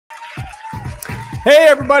Hey,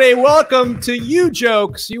 everybody. Welcome to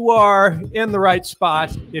Ujokes. You are in the right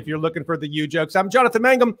spot if you're looking for the Ujokes. I'm Jonathan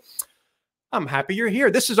Mangum. I'm happy you're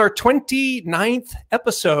here. This is our 29th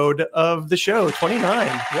episode of the show. 29.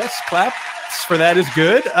 Yes, claps for that is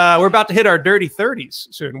good. We're about to hit our dirty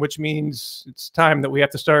 30s soon, which means it's time that we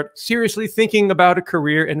have to start seriously thinking about a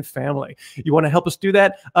career and family. You want to help us do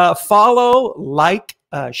that? Follow, like,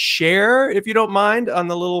 share, if you don't mind, on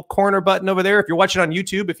the little corner button over there. If you're watching on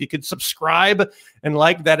YouTube, if you could subscribe and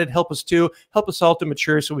like, that'd help us too. Help us all to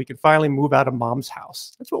mature so we can finally move out of mom's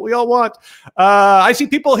house. That's what we all want. I see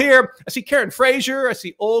people here. I see Karen Frazier. I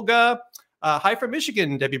see Olga. Hi from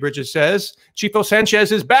Michigan, Debbie Bridges says. Chico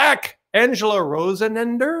Sanchez is back. Angela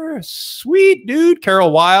Rosenender. Sweet dude.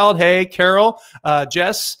 Carol Wild. Hey, Carol.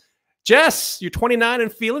 Jess, you're 29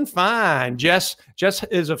 and feeling fine. Jess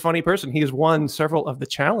is a funny person. He has won several of the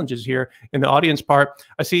challenges here in the audience part.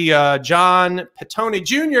 I see John Petone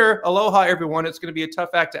Jr. Aloha, everyone. It's going to be a tough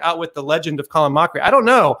act to outwit the legend of Colin Mochrie. I don't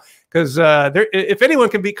know, because if anyone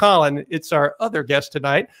can beat Colin, it's our other guest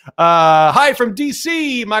tonight. Hi from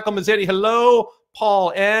D.C., Michael Mazzetti. Hello.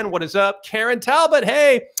 Paul N. What is up? Karen Talbot.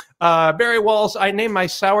 Hey. Barry Walls. I named my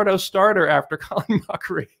sourdough starter after Colin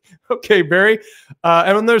Mochrie. Okay, Barry.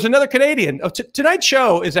 And then there's another Canadian. Oh, tonight's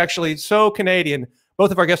show is actually so Canadian.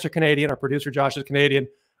 Both of our guests are Canadian. Our producer, Josh, is Canadian.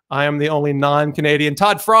 I am the only non-Canadian.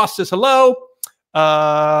 Todd Frost says hello.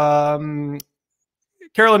 Carolyn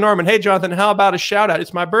Norman. Hey, Jonathan, how about a shout out?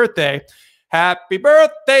 It's my birthday. Happy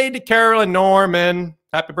birthday to Carolyn Norman.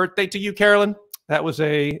 Happy birthday to you, Carolyn. That was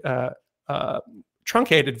a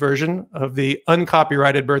truncated version of the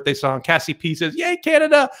uncopyrighted birthday song. Cassie P says, yay,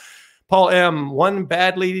 Canada. Paul M, one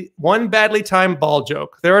badly timed ball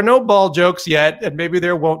joke. There are no ball jokes yet, and maybe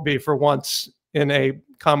there won't be for once in a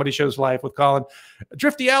comedy show's life with Colin.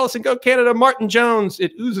 Drifty Allison, go Canada. Martin Jones,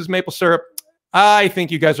 it oozes maple syrup. I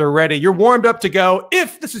think you guys are ready. You're warmed up to go.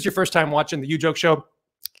 If this is your first time watching the Ujoke Show,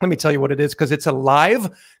 let me tell you what it is, because it's a live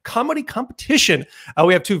comedy competition.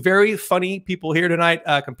 We have two very funny people here tonight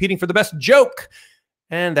competing for the best joke.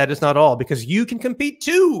 And that is not all, because you can compete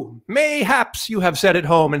too. Mayhaps you have sat at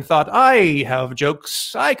home and thought, I have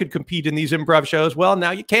jokes. I could compete in these improv shows. Well,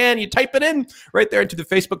 now you can. You type it in right there into the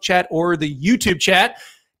Facebook chat or the YouTube chat.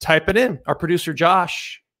 Type it in. Our producer,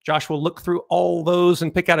 Josh will look through all those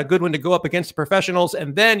and pick out a good one to go up against the professionals.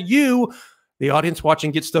 And then you, the audience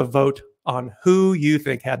watching, gets to vote on who you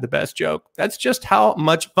think had the best joke. That's just how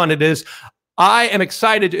much fun it is. I am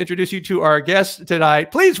excited to introduce you to our guest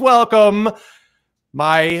tonight. Please welcome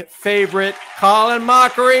my favorite, Colin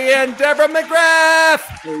Mochrie and Debra McGrath.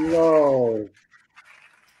 Hello.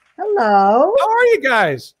 Hello. How are you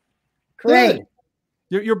guys? Great.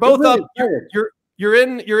 You're both up. You're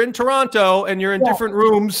in Toronto, and you're in different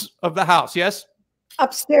rooms of the house. Yes.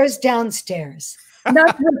 Upstairs, downstairs.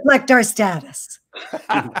 Not to reflect our status.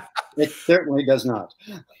 It certainly does not.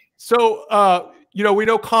 So, you know, we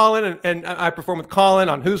know Colin, and I perform with Colin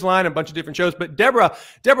on Who's Line and a bunch of different shows. But Debra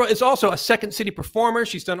is also a Second City performer.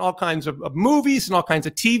 She's done all kinds of movies and all kinds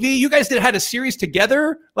of TV. You guys had a series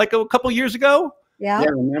together like a couple years ago. Yeah. Yeah,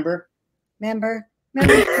 remember?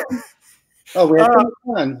 Oh, we had so much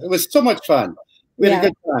fun. It was so much fun. We had a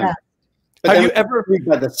good time. Yeah. But have you ever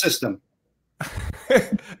by the system?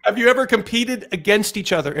 Have you ever competed against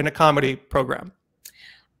each other in a comedy program?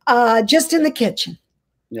 Just in the kitchen.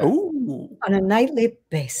 Yeah. Ooh. On a nightly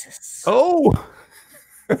basis. Oh.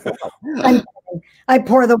 I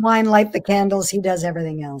pour the wine, light the candles. He does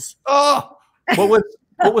everything else. Oh. What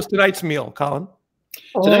was tonight's meal, Colin?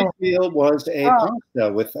 Tonight's meal was a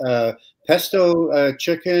pasta with pesto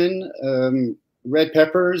chicken, red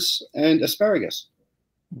peppers, and asparagus.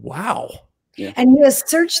 Wow. Yeah. And you have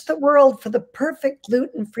searched the world for the perfect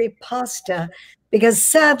gluten-free pasta, because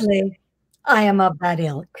sadly, I am of that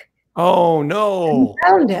ilk. Oh no! I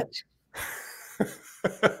found it.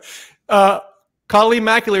 Colleen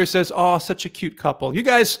Macular says, "Oh, such a cute couple. You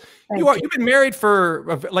guys, you've been married for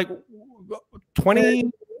like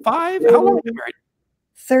 25. How long have you been married?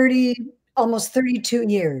 30, almost 32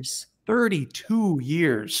 years. 32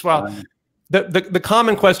 years. Well, the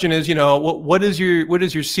common question is, you know, what is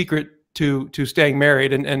your secret to staying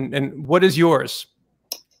married, and what is yours?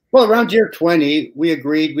 Well, around year 20, we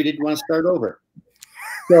agreed we didn't want to start over.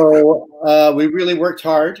 So we really worked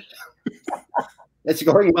hard. It's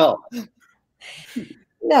going well.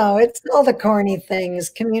 No, it's all the corny things,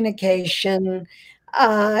 communication,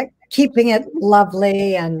 keeping it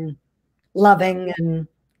lovely and loving and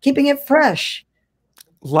keeping it fresh.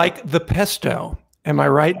 Like the pesto. Am I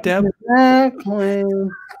right, Deb? Exactly.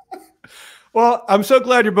 Well, I'm so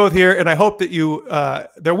glad you're both here, and I hope that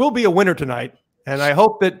there will be a winner tonight, and I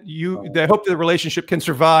hope that the relationship can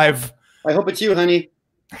survive I hope it's you, honey.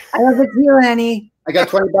 I hope it's you, honey. I got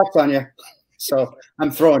 20 bucks on you, so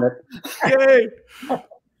I'm throwing it. Yay.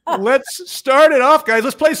 Let's start it off, guys.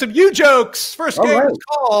 Let's play some Ujokes. First game is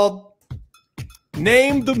called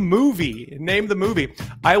Name the Movie. Name the movie.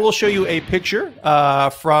 I will show you a picture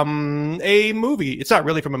from a movie. It's not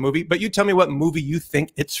really from a movie, but you tell me what movie you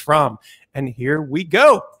think it's from. And here we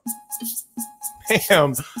go.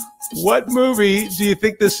 Bam. What movie do you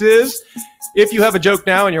think this is? If you have a joke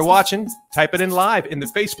now and you're watching, type it in live in the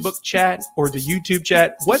Facebook chat or the YouTube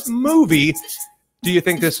chat. What movie do you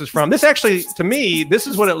think this is from? This actually, to me, this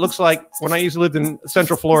is what it looks like when I used to live in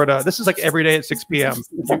Central Florida. This is like every day at 6 p.m.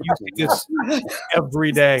 You see this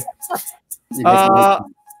every day.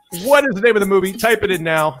 What is the name of the movie? Type it in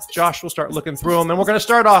now. Josh will start looking through them, and we're going to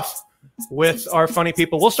start off with our funny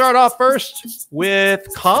people. We'll start off first with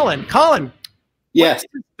Colin. Colin, yes.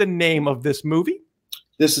 What is the name of this movie?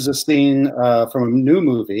 This is a scene from a new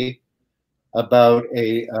movie about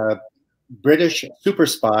a British super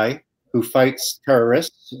spy who fights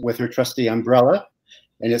terrorists with her trusty umbrella,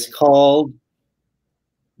 and it's called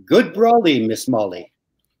Good Brawly, Miss Molly.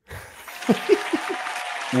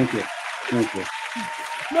 Thank you. Thank you.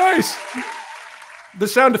 Nice. The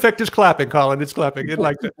sound effect is clapping, Colin. It's clapping. It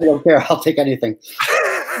likes it. I don't care. I'll take anything.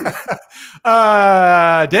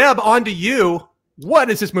 Deb, on to you.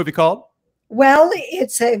 What is this movie called? Well,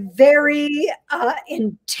 it's a very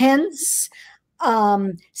intense,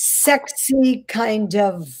 sexy kind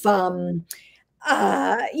of,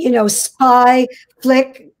 spy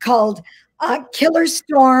flick called Killer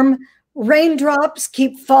Storm. Raindrops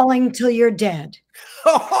Keep Falling Till You're Dead.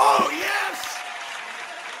 Oh, yes.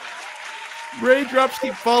 Raindrops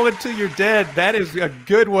Keep Falling Till You're Dead. That is a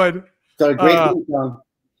good one. It's got a great theme song.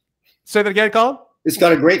 Say that again, Colin? It's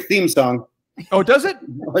got a great theme song. Oh, does it?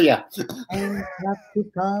 Oh, yeah. Raindrops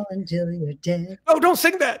Keep Falling Till You're Dead. Oh, don't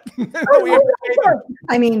sing that.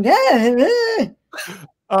 I mean,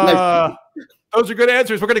 those are good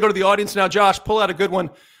answers. We're going to go to the audience now. Josh, pull out a good one.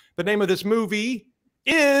 The name of this movie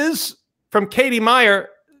is from Katie Meyer,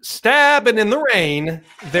 Stabbing in the Rain.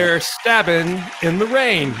 They're stabbing in the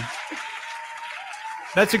rain.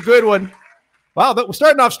 That's a good one. Wow, but we're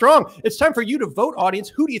starting off strong. It's time for you to vote, audience.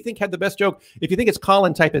 Who do you think had the best joke? If you think it's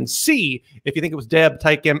Colin, type in C. If you think it was Deb,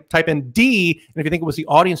 type in D. And if you think it was the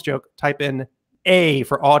audience joke, type in A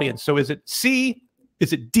for audience. So is it C,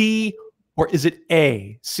 is it D, or is it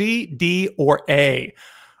A? C, D, or A?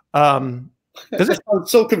 Does it sound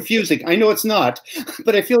so confusing? I know it's not,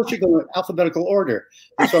 but I feel it should go in alphabetical order.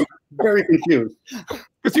 So I'm very confused.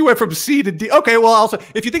 Because you went from C to D. Okay, well, also,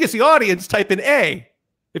 if you think it's the audience, type in A.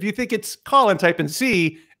 If you think it's Colin, type in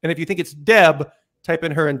C. And if you think it's Deb, type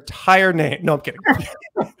in her entire name. No, I'm kidding.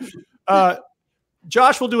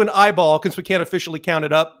 Josh will do an eyeball because we can't officially count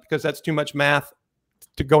it up because that's too much math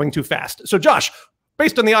to going too fast. So, Josh,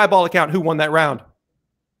 based on the eyeball account, who won that round?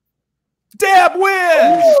 Deb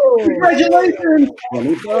wins! Oh, congratulations!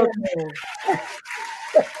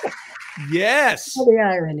 Yes. Oh, the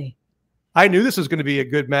irony. I knew this was going to be a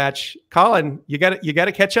good match. Colin, you got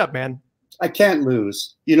to catch up, man. I can't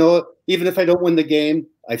lose. You know, even if I don't win the game,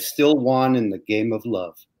 I've still won in the game of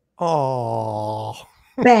love. Oh.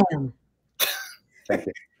 Bam. Thank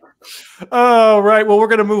you. All right. Well, we're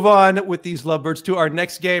going to move on with these lovebirds to our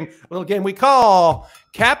next game, a little game we call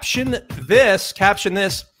Caption This. Caption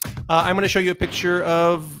This. I'm going to show you a picture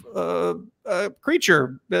of a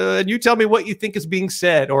creature, and you tell me what you think is being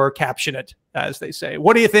said, or caption it, as they say.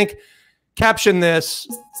 What do you think? Caption this.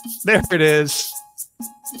 There it is.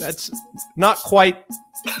 That's not quite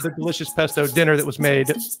the delicious pesto dinner that was made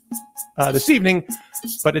this evening,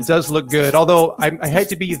 but it does look good. Although I hate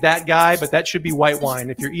to be that guy, but that should be white wine.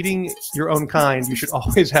 If you're eating your own kind, you should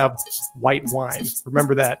always have white wine.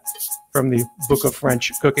 Remember that from the Book of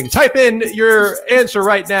French Cooking. Type in your answer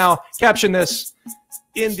right now. Caption this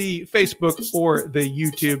in the Facebook or the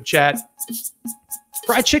YouTube chat.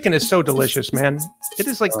 Fried chicken is so delicious, man. It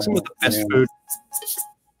is like some of the best food.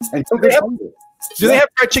 And so do they have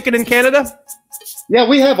fried chicken in Canada? Yeah,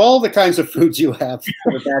 we have all the kinds of foods you have.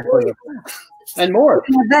 And more.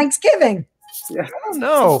 Thanksgiving. Yeah. I don't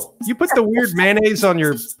know. You put the weird mayonnaise on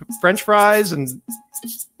your French fries and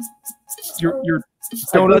your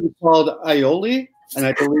donut. It's called aioli, and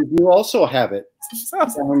I believe you also have it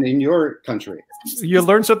down in your country. You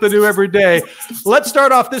learn something new every day. Let's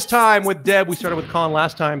start off this time with Deb. We started with Colin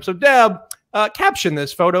last time. So, Deb, caption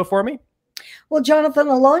this photo for me. Well, Jonathan,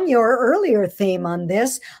 along your earlier theme on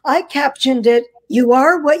this, I captioned it, "You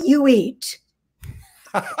are what you eat."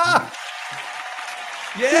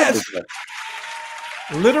 Yes.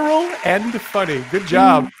 Literal and funny. Good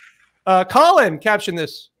job. Colin, caption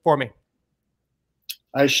this for me.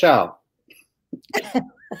 I shall.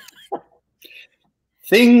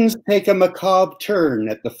 Things take a macabre turn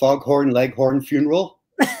at the Foghorn Leghorn funeral.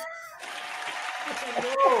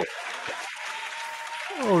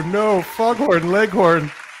 Oh no, Foghorn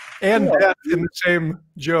Leghorn and death in the same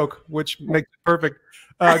joke, which makes it perfect.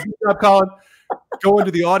 Good job, Colin. Go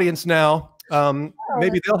into the audience now.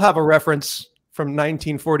 Maybe they'll have a reference from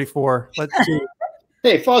 1944. Let's see.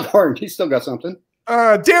 Hey, Foghorn, he's still got something.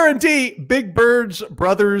 Darren D, Big Bird's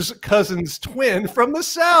brother's cousin's twin from the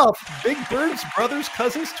South. Big Bird's brother's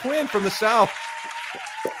cousin's twin from the South.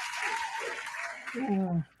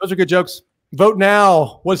 Those are good jokes. Vote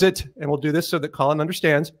now. Was it, and we'll do this so that Colin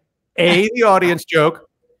understands, A, the audience joke,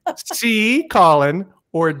 C, Colin,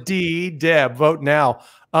 or D, Deb? Vote now.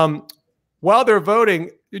 While they're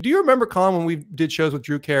voting, do you remember, Colin, when we did shows with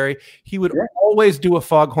Drew Carey, he would always do a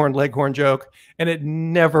Foghorn Leghorn joke, and it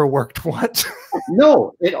never worked once.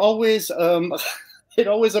 No, it always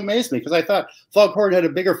amazed me because I thought Foghorn had a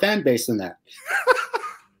bigger fan base than that.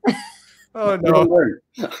 Oh no.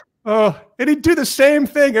 Oh, and he'd do the same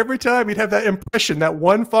thing every time. He'd have that impression, that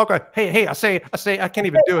one Foghorn. Hey, I say, I can't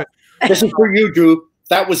even do it. This is for you, Drew.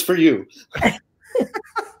 That was for you.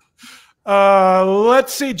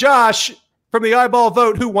 Let's see, Josh, from the eyeball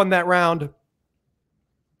vote, who won that round?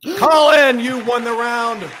 Colin, you won the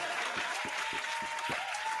round.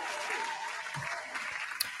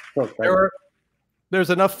 There's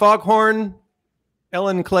enough Foghorn,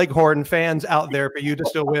 Ellen Cleghorn fans out there for you to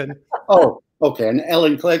still win. Oh, okay. An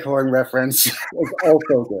Ellen Cleghorn reference is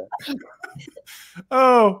also good.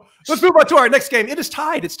 Oh, let's move on to our next game. It is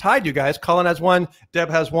tied. It's tied, you guys. Colin has one. Deb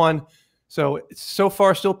has one. So it's so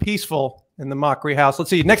far still peaceful in the Mochrie house. Let's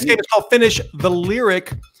see. Next game is called Finish the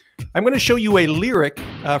Lyric. I'm going to show you a lyric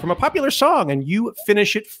from a popular song, and you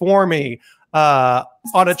finish it for me. On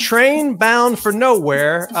a train bound for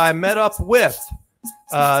nowhere, I met up with.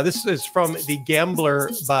 This is from The Gambler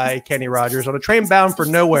by Kenny Rogers. On a train bound for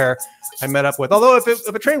nowhere, I met up with. Although if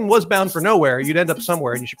a train was bound for nowhere, you'd end up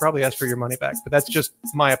somewhere, and you should probably ask for your money back. But that's just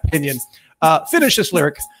my opinion. Finish this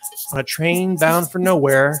lyric. On a train bound for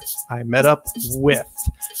nowhere, I met up with.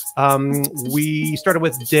 We started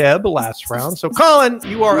with Deb last round. So, Colin,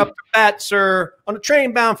 you are up to bat, sir. On a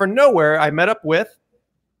train bound for nowhere, I met up with.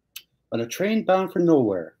 On a train bound for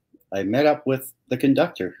nowhere, I met up with the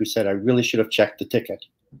conductor who said I really should have checked the ticket.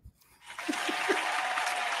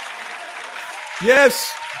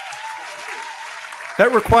 Yes.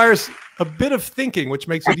 That requires a bit of thinking, which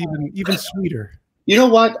makes it even sweeter. You know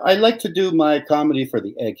what? I like to do my comedy for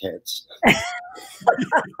the eggheads.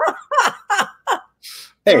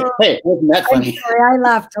 Hey, wasn't that funny? I'm sorry, I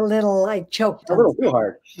laughed a little. I choked. A little too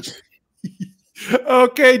hard.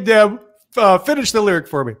 Okay, Deb, finish the lyric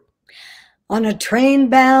for me. On a train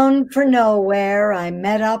bound for nowhere, I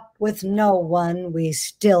met up with no one. We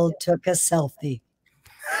still took a selfie.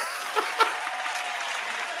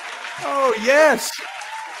 Oh, yes.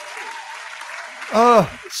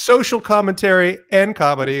 Social commentary and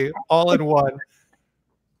comedy all in one.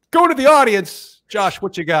 Go to the audience. Josh,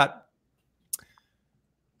 what you got?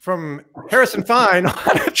 From Harrison Fine,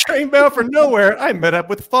 on a train bound for nowhere, I met up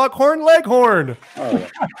with Foghorn Leghorn. Oh,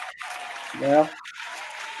 yeah.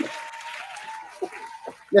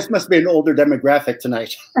 This must be an older demographic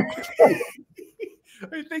tonight.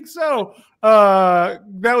 I think so. That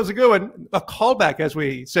was a good one. A callback, as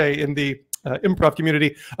we say in the improv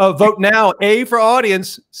community. Vote now. A for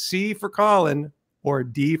audience, C for Colin, or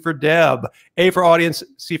D for Deb. A for audience,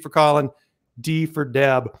 C for Colin, D for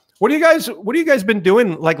Deb. What do you guys been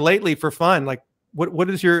doing like lately for fun? Like what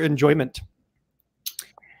is your enjoyment?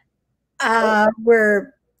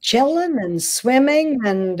 We're chilling and swimming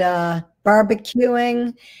and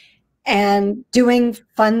barbecuing and doing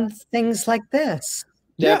fun things like this.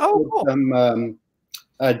 Yeah. Cool. Some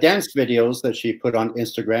dance videos that she put on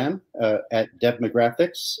Instagram at Deb McGrath.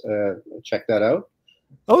 Check that out.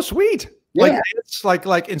 Oh, sweet. Yeah. Like dance,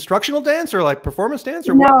 like instructional dance or like performance dance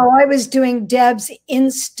or no, what? I was doing Deb's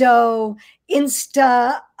Insta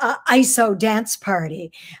ISO dance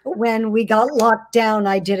party. When we got locked down,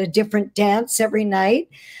 I did a different dance every night.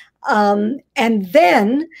 And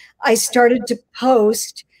then I started to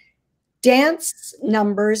post dance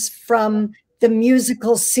numbers from the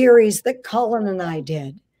musical series that Colin and I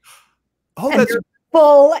did. Oh, and that's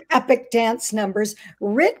full epic dance numbers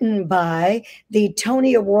written by the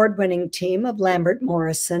Tony Award-winning team of Lambert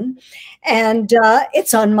Morrison. And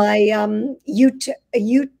it's on my YouTube.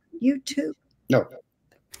 No.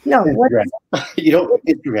 No. What? You don't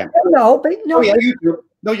Instagram. No, but no. Oh, yeah, YouTube.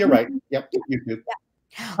 No, you're right. Yep, YouTube.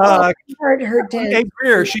 Her dance. Hey,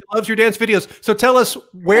 Greer, she loves your dance videos. So tell us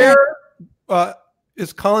where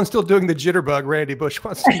Is Colin still doing the jitterbug? Randy Bush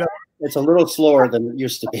wants to know. It's a little slower than it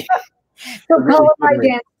used to be. So Colin and I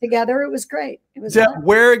danced together. It was great. It was fun.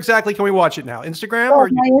 Where exactly can we watch it now? Instagram? Or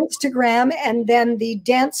my Instagram, and then the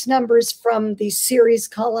dance numbers from the series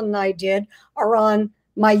Colin and I did are on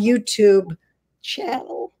my YouTube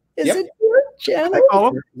channel. Is it your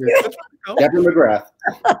channel? Debra McGrath.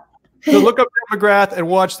 So look up Debra McGrath and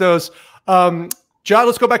watch those. John,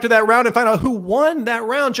 let's go back to that round and find out who won that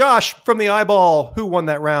round. Josh, from the eyeball, who won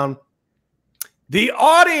that round? The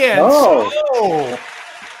audience. Oh.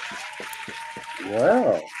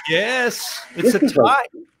 Wow. Yes. It's a tie.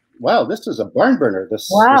 Wow, this is a barn burner.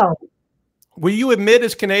 Wow. Will you admit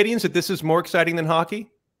as Canadians that this is more exciting than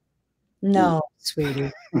hockey? No,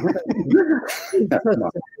 sweetie. And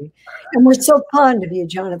we're so fond of you,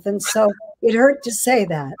 Jonathan. So it hurt to say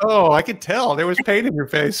that. Oh, I could tell. There was pain in your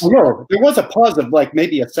face. No, there was a pause of like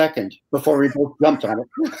maybe a second before we both jumped on it.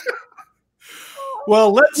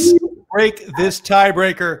 Well, let's break this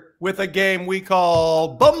tiebreaker with a game we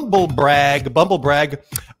call Bumblebrag. Bumblebrag.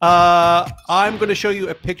 I'm going to show you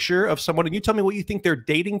a picture of someone, and you tell me what you think their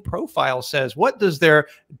dating profile says. What does their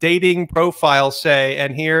dating profile say?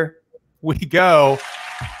 And here we go.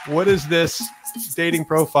 What is this dating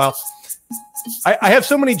profile? I have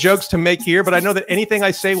so many jokes to make here, but I know that anything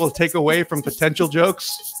I say will take away from potential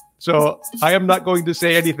jokes. So I am not going to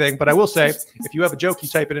say anything, but I will say, if you have a joke, you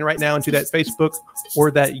type it in right now into that Facebook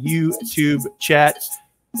or that YouTube chat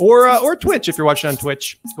or Twitch. If you're watching on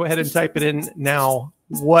Twitch, go ahead and type it in now.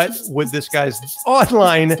 What would this guy's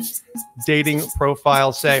online dating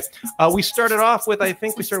profile say? We started off with, I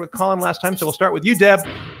think we started with Colin last time, so we'll start with you, Deb.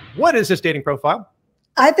 What is his dating profile?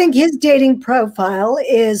 I think his dating profile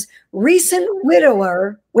is recent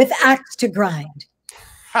widower with axe to grind.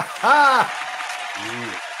 Ha ha!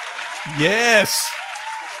 Yes.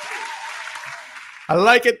 I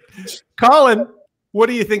like it. Colin, what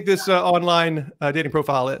do you think this online dating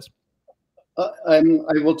profile is? I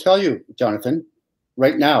will tell you, Jonathan,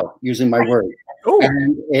 right now, using my word. Ooh.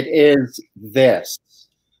 And it is this.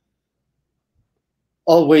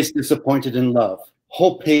 Always disappointed in love.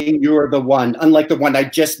 Hoping you're the one, unlike the one I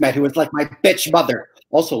just met who was like my bitch mother.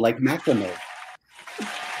 Also like macrame.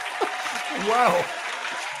 Wow.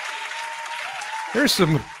 There's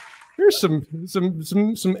some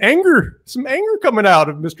anger coming out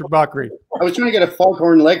of Mr. Mochrie. I was trying to get a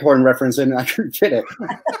foghorn leghorn reference in and I couldn't get it.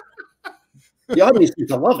 The audience seems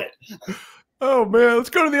to love it. Oh man, let's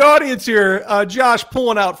go to the audience here. Josh, pull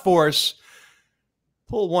one out for us.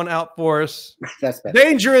 Pull one out for us. That's better.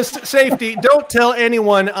 Dangerous safety. Don't tell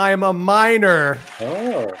anyone I'm a minor.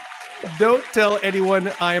 Oh. Don't tell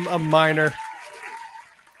anyone I'm a minor.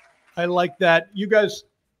 I like that. You guys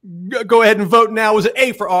go ahead and vote now. Was it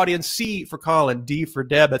A for audience, C for Colin, D for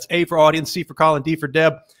Deb? That's A for audience, C for Colin, D for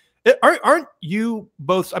Deb. Aren't you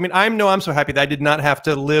both? I mean, I'm so happy that I did not have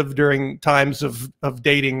to live during times of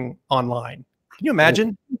dating online. Can you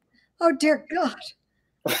imagine? Oh, dear God.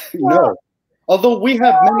 No. Although we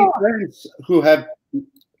have many friends who have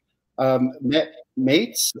met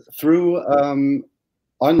mates through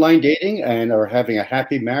online dating and are having a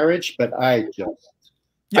happy marriage, but I just,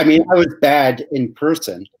 I mean, I was bad in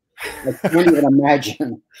person. I can't even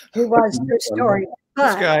imagine. Who was your story?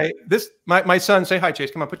 This guy, my son, say hi,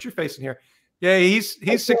 Chase. Come on, put your face in here. Yeah, he's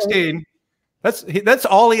 16. That's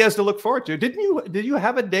all he has to look forward to. Did you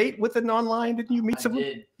have a date with an online? Didn't you meet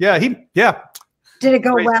someone? Yeah, Did it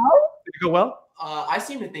go well? Did it go well? I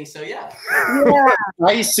seem to think so, yeah. Yeah.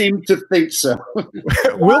 I seem to think so.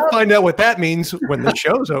 We'll find out what that means when the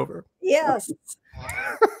show's over. Yes.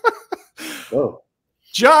 Oh.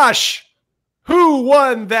 Josh, who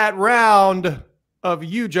won that round of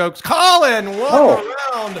Ujokes? Colin won the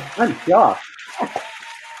round. I'm Josh.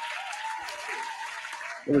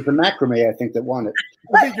 It was the macrame, I think, that won it.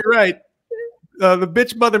 I think you're right. The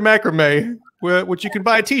bitch mother macrame, which you can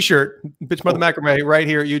buy a T-shirt. Bitch mother macrame right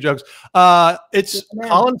here at Ujokes. It's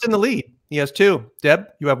Colin's in the lead. He has 2. Deb,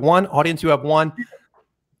 you have 1. Audience, you have 1.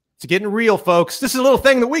 It's getting real, folks. This is a little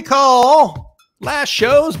thing that we call Last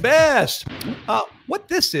Show's Best. What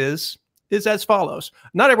this is as follows.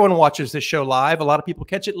 Not everyone watches this show live. A lot of people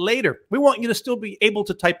catch it later. We want you to still be able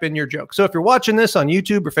to type in your joke. So if you're watching this on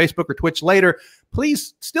YouTube or Facebook or Twitch later,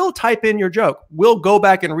 please still type in your joke. We'll go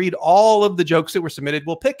back and read all of the jokes that were submitted.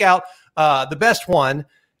 We'll pick out the best one,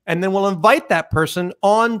 and then we'll invite that person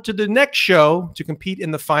on to the next show to compete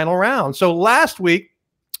in the final round. So last week,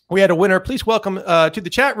 we had a winner. Please welcome to the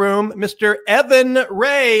chat room, Mr. Evan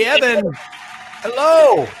Ray. Evan,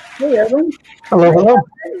 hello. Hey, Evan. Hello, hello.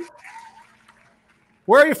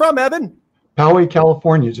 Where are you from, Evan? Poway,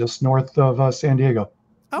 California, just north of San Diego.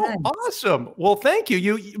 Oh, awesome. Well, thank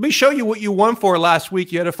you. Let me show you what you won for last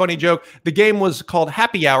week. You had a funny joke. The game was called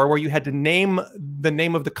Happy Hour, where you had to name the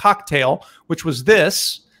name of the cocktail, which was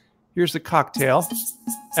this. Here's the cocktail.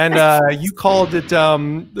 And you called it,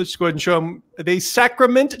 let's go ahead and show them, the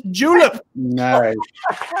Sacrament Julep. Nice.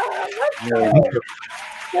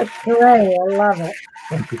 That's great. I love it.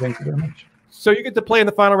 Thank you very much. So you get to play in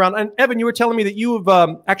the final round. And Evan, you were telling me that you've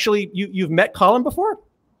you've met Colin before?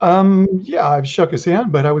 Yeah, I've shook his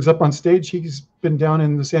hand, but I was up on stage. He's been down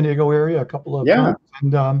in the San Diego area a couple of times.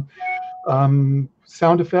 And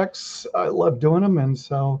sound effects, I love doing them. And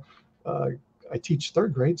so I teach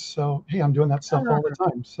third grade. So, hey, I'm doing that stuff all the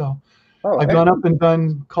time. So I've gone up and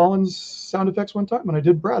done Colin's sound effects one time, and I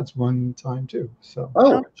did Brad's one time too. So,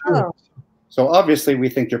 Sure. So obviously we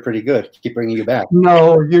think you're pretty good. Keep bringing you back.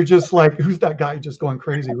 No, you're just like, who's that guy just going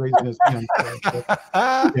crazy, raising his hand?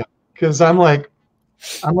 Yeah, because I'm like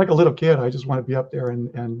a little kid. I just want to be up there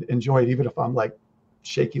and enjoy it, even if I'm like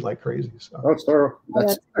shaky like crazy. So. That's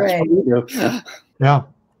great. what we do. Yeah.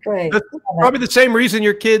 Great. That's probably the same reason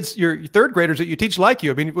your kids, your third graders that you teach like you.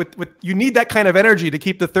 I mean, with you need that kind of energy to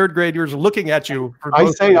keep the third graders looking at you. I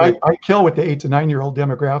say I kill with the 8 to 9 year old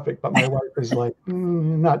demographic, but my wife is like,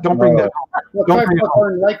 don't bring that home. Well, Don't bring it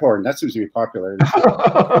home. Leghorn. That seems to be popular.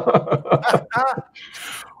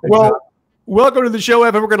 Well, welcome to the show,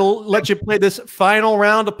 Evan. We're going to let you play this final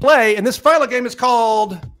round of play. And this final game is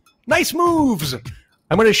called Nice Moves.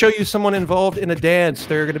 I'm going to show you someone involved in a dance.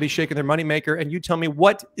 They're going to be shaking their moneymaker, and you tell me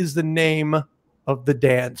what is the name of the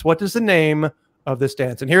dance. What is the name of this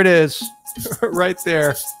dance? And here it is, right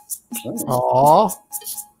there. Aw,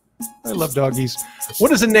 I love doggies.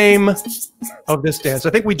 What is the name of this dance? I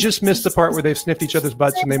think we just missed the part where they've sniffed each other's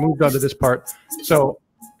butts, and they moved on to this part. So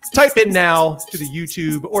type in now to the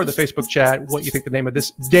YouTube or the Facebook chat what you think the name of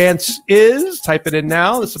this dance is. Type it in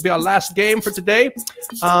now. This will be our last game for today.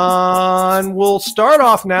 And we'll start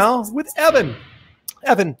off now with Evan.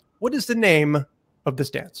 Evan, what is the name of this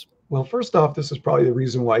dance? Well, first off, this is probably the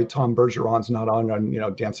reason why Tom Bergeron's not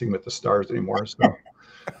on Dancing with the Stars anymore. So,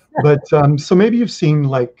 but so maybe you've seen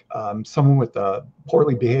like someone with a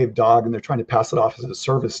poorly behaved dog, and they're trying to pass it off as a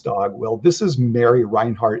service dog. Well, this is Mary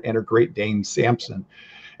Reinhardt and her Great Dane Samson.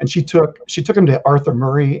 And she took him to Arthur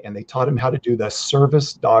Murray, and they taught him how to do the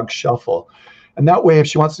service dog shuffle. And that way, if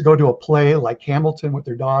she wants to go to a play like Hamilton with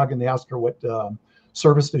her dog, and they ask her what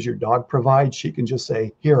service does your dog provide, she can just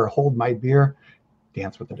say, "Here, hold my beer,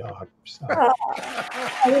 dance with the dog." So,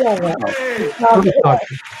 I love it.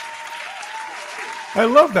 I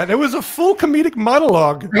love that. It was a full comedic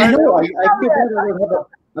monologue. I know. I feel better to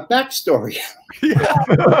have a backstory.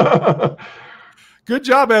 Yeah. Good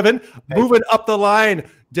job, Evan. Moving up the line.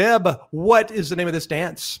 Deb, what is the name of this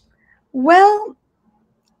dance? Well,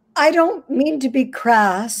 I don't mean to be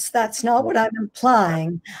crass. That's not what I'm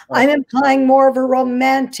implying. I'm implying more of a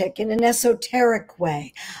romantic in an esoteric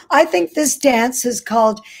way. I think this dance is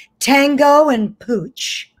called Tango and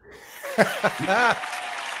Pooch.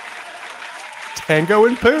 Tango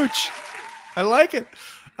and Pooch. I like it.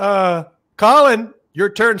 Colin, your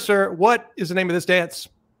turn, sir. What is the name of this dance?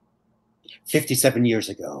 57 years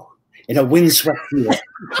ago, in a windswept field.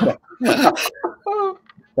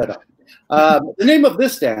 The name of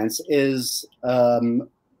this dance is the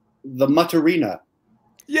Mutterina.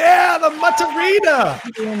 Yeah, the Mutterina.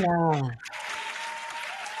 Yeah.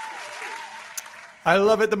 I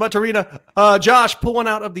love it, the Mutterina. Josh, pull one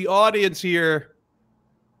out of the audience here.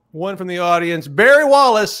 One from the audience. Barry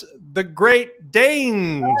Wallace, the Great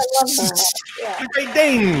Danes. Yeah. The Great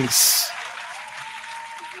Danes.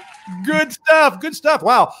 Good stuff. Good stuff.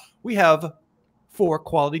 Wow. We have 4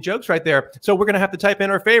 quality jokes right there. So we're going to have to type in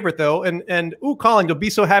our favorite, though. And ooh, Colin, you'll be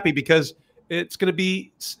so happy because it's going to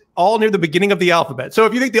be all near the beginning of the alphabet. So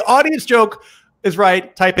if you think the audience joke is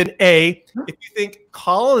right, type in A. If you think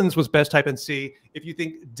Colin's was best, type in C. If you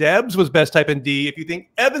think Deb's was best, type in D. If you think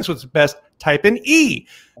Evans was best, type in E.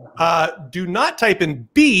 Do not type in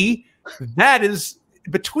B. That is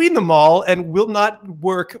between them all and will not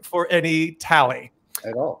work for any tally.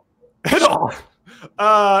 At all. At all.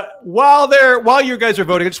 While you guys are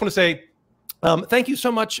voting, I just want to say thank you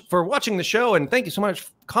so much for watching the show, and thank you so much,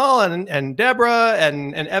 Colin and Debra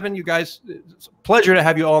and Evan. You guys, it's a pleasure to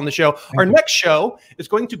have you all on the show. Our next show is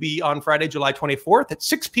going to be on Friday, July 24th at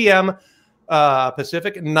 6 p.m.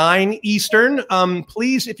 Pacific, 9 Eastern.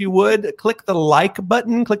 Please, if you would, click the like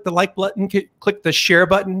button, click the share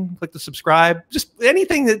button, click the subscribe. Just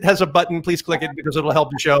anything that has a button, please click it because it'll help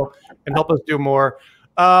the show and help us do more.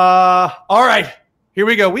 All right, here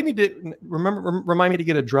we go. We need to remind me to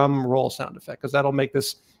get a drum roll sound effect because that'll make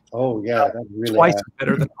this Really twice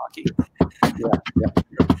better than hockey. Yeah.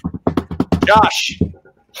 Josh,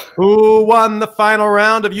 Who won the final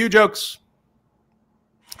round of Ujokes?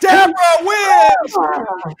 Debra wins!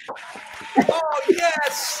 Oh,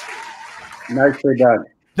 yes! Nicely done.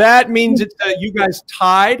 That means it's you guys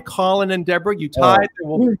tied, Colin and Debra. You tied. There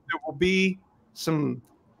will be some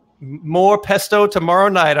more pesto tomorrow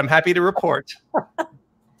night. I'm happy to report.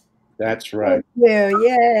 That's right. Thank you.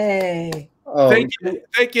 Yay. Oh, Thank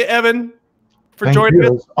you, Evan, for Thank joining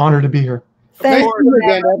you. us. It's an honor to be here. thank Thank you you,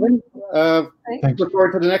 again, Evan. Thank you. Look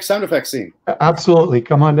forward to the next sound effects scene. Absolutely.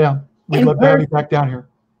 Come on down. We'd love to have you back down here.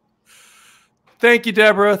 Thank you,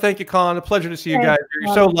 Debra. Thank you, Colin. A pleasure to see you guys.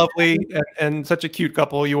 You're so lovely and such a cute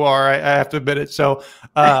couple you are. I have to admit it. So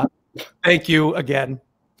thank you again.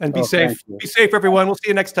 And be safe. Be safe, everyone. We'll see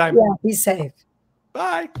you next time. Yeah, be safe.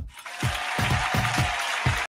 Bye.